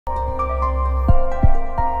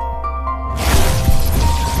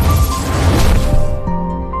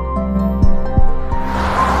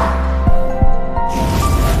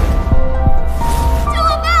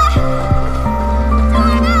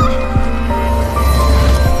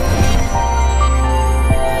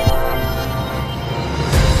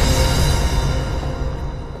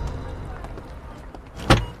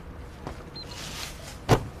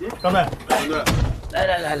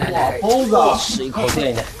子啊！吃一口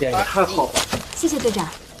垫一垫，垫一垫。太好了，谢谢队长。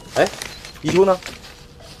哎，一秋呢？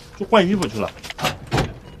去换衣服去了。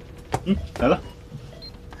来了。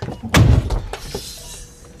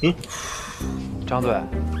张队，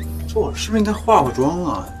这我是不是应该化个妆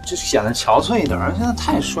啊？这显得憔悴一点，现在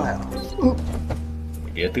太帅了。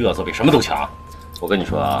你别嘚瑟，比什么都强。我跟你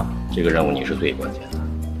说啊，这个任务你是最关键的，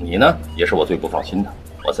你呢也是我最不放心的。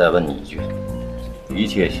我再问你一句，一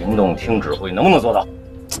切行动听指挥，能不能做到？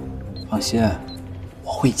放心，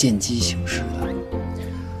我会见机行事的。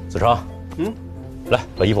子成，来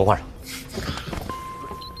把衣服换上。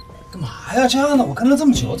干嘛呀？这样的我跟了这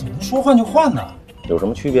么久，怎么能说换就换呢？有什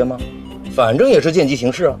么区别吗？反正也是见机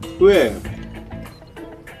行事啊。对，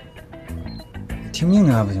听命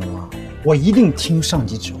令还不行吗？我一定听上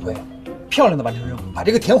级指挥，漂亮的完成任务，把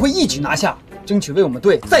这个田辉一举拿下，争取为我们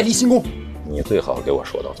队再立新功。你最好给我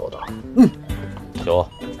说到做到。小欧，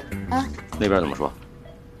那边怎么说？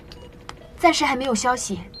暂时还没有消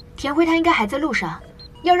息，田辉他应该还在路上，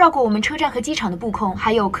要绕过我们车站和机场的布控，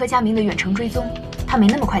还有柯佳明的远程追踪，他没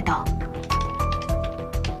那么快到。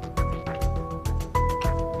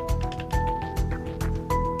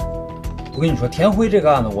我跟你说，田辉这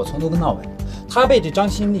个案子我从头跟到尾，他被这张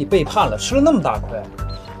新丽背叛了，吃了那么大亏，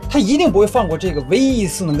他一定不会放过这个唯一一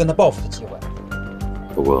次能跟他报复的机会。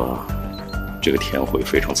不过，这个田辉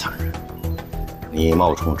非常残忍，你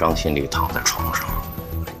冒充张新丽躺在床上，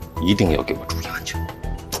一定要给我注意安全。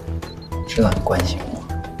知道你关心我，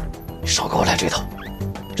你少给我来这套，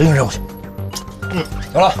执行任务去。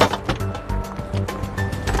行了。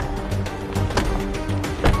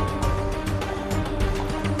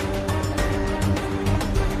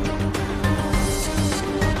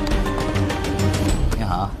你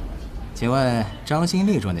好，请问张新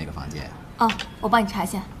丽住哪个房间？哦，我帮你查一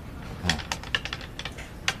下。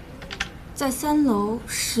在3楼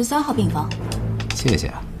13号病房。谢谢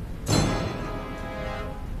啊。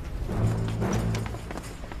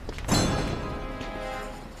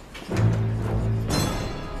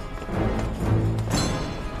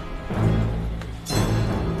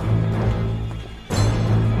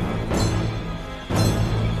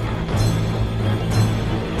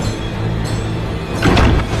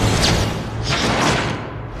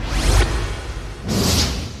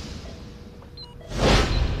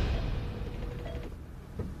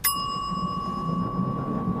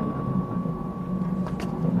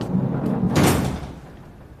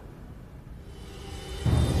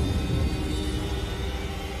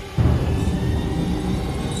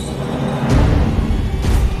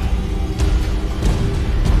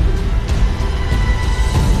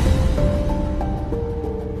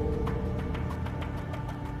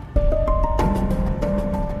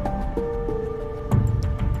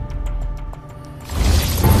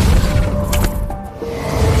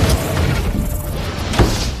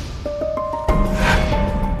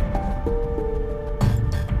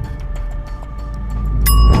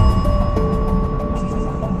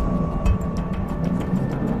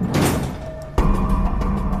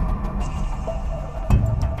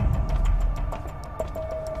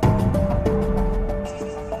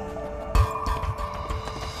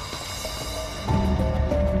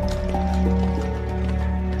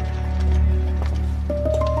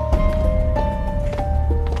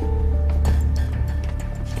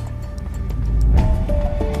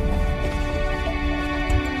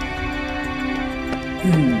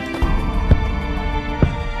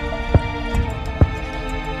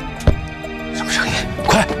什么声音？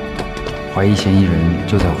快！怀疑嫌疑人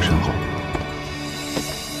就在我身后。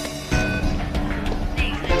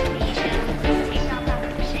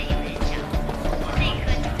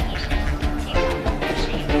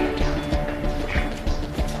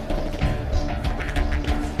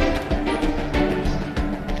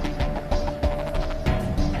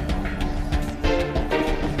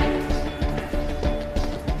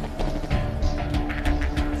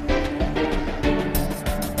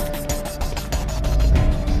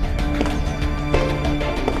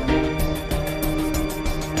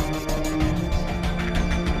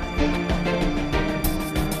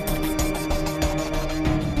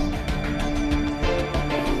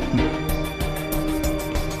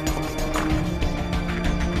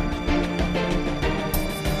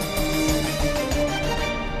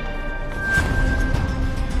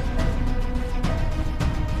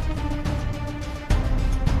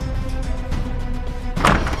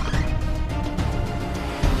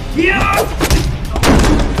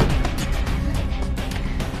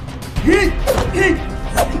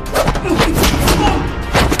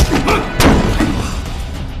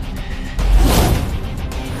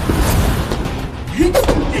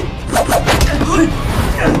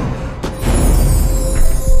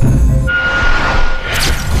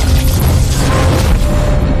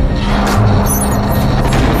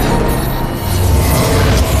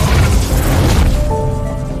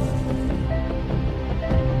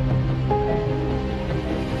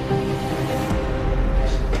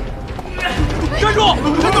站住！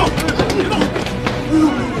站住！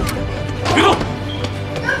别动！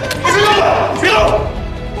别动！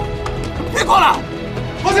别过来！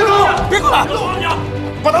往前走！别过来！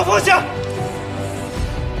把刀放下！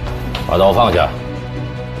把刀放下！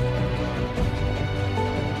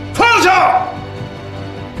放下！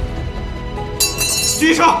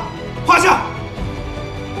举手，趴下！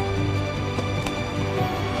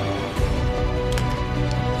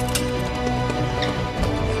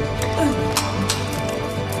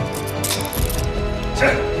起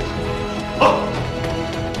来！好。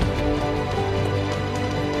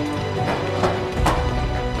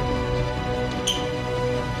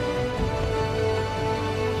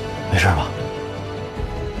没事吧？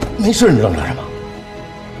没事，你愣干什么？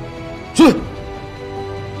去！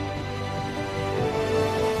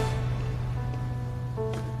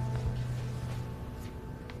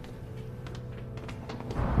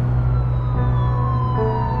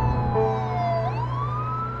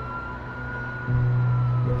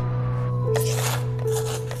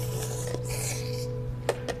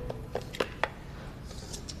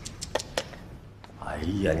哎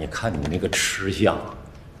呀，你看你那个吃相，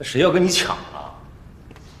那谁要跟你抢啊？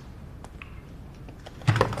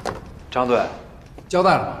张队，交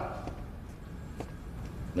代了吗？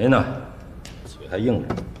没呢，嘴还硬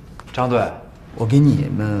着。张队，我给你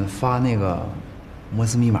们发那个摩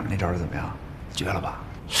斯密码那招怎么样？绝了吧？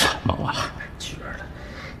什么玩意儿？绝了！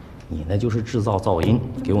你那就是制造噪音，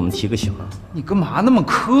给我们提个醒。你干嘛那么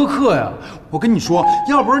苛刻呀？我跟你说，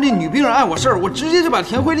要不是那女病人碍我事儿，我直接就把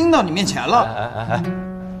田辉拎到你面前了。哎，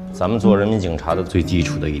咱们做人民警察的最基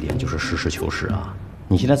础的一点就是实事求是啊！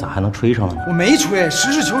你现在咋还能吹上了呢？我没吹，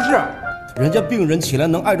实事求是。人家病人起来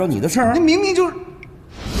能碍着你的事儿？那明明就是……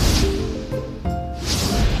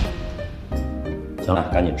行了，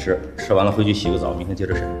赶紧吃，吃完了回去洗个澡，明天接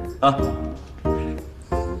着审啊。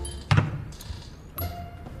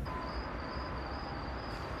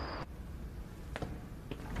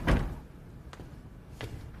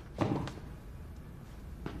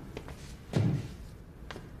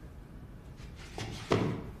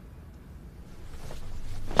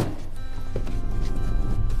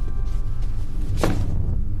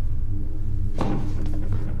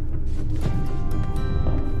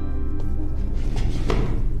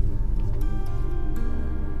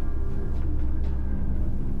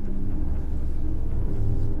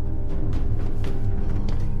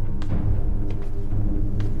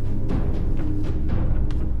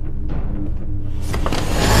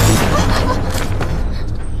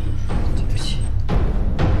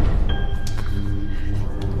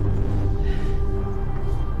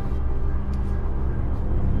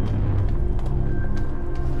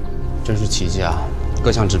真是奇迹啊！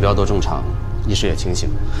各项指标都正常，意识也清醒，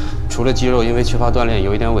除了肌肉因为缺乏锻炼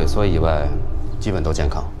有一点萎缩以外，基本都健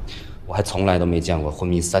康。我还从来都没见过昏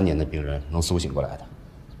迷3年的病人能苏醒过来的。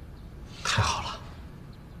太好了，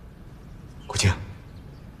古静，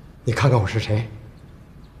你看看我是谁？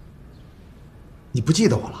你不记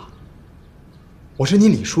得我了？我是你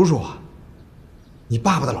李叔叔啊，你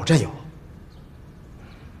爸爸的老战友。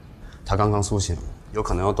他刚刚苏醒，有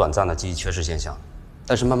可能有短暂的记忆缺失现象。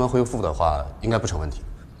但是慢慢恢复的话，应该不成问题。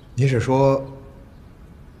您是说，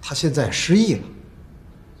他现在失忆了？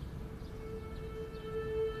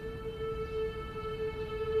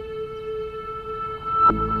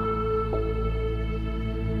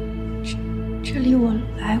这里我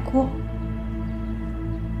来过，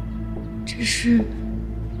这是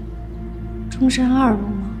中山2路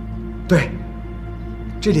吗？对，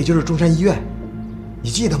这里就是中山医院，你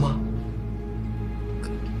记得吗？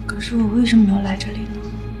可是我为什么要来这里呢？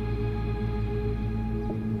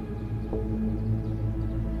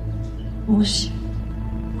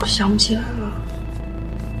我想不起来了。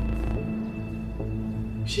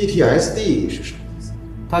PTSD 是什么意思？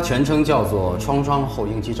它全称叫做创伤后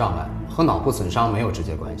应激障碍，和脑部损伤没有直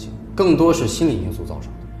接关系，更多是心理因素造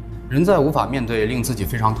成的。人在无法面对令自己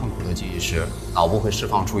非常痛苦的记忆时，脑部会释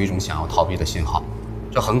放出一种想要逃避的信号，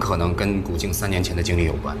这很可能跟古静3年前的经历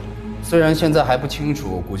有关。虽然现在还不清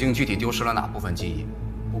楚古静具体丢失了哪部分记忆，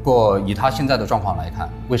不过以他现在的状况来看，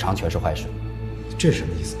未尝全是坏事。这是什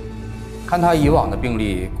么意思？看他以往的病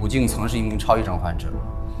历，古静曾是一名超忆症患者，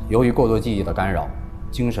由于过多记忆的干扰，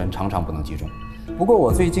精神常常不能集中。不过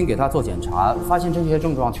我最近给他做检查，发现这些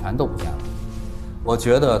症状全都不见了。我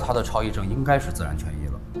觉得他的超忆症应该是自然痊愈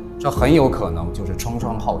了，这很有可能就是创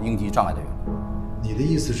伤后应激障碍的缘故。你的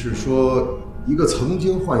意思是说，一个曾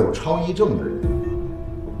经患有超忆症的人，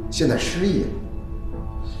现在失忆了，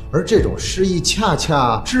而这种失忆恰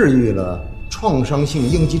恰治愈了创伤性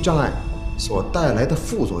应激障碍所带来的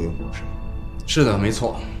副作用，是吗？是的，没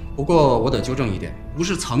错。不过我得纠正一点，不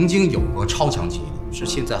是曾经有过超强记忆力，是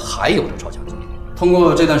现在还有着超强记忆力。通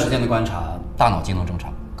过这段时间的观察，大脑机能正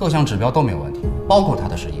常，各项指标都没有问题，包括他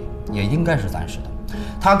的失忆也应该是暂时的，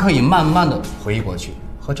他可以慢慢的回忆过去，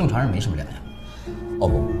和正常人没什么两样。哦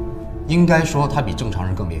不，应该说他比正常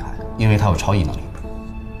人更厉害，因为他有超异能力。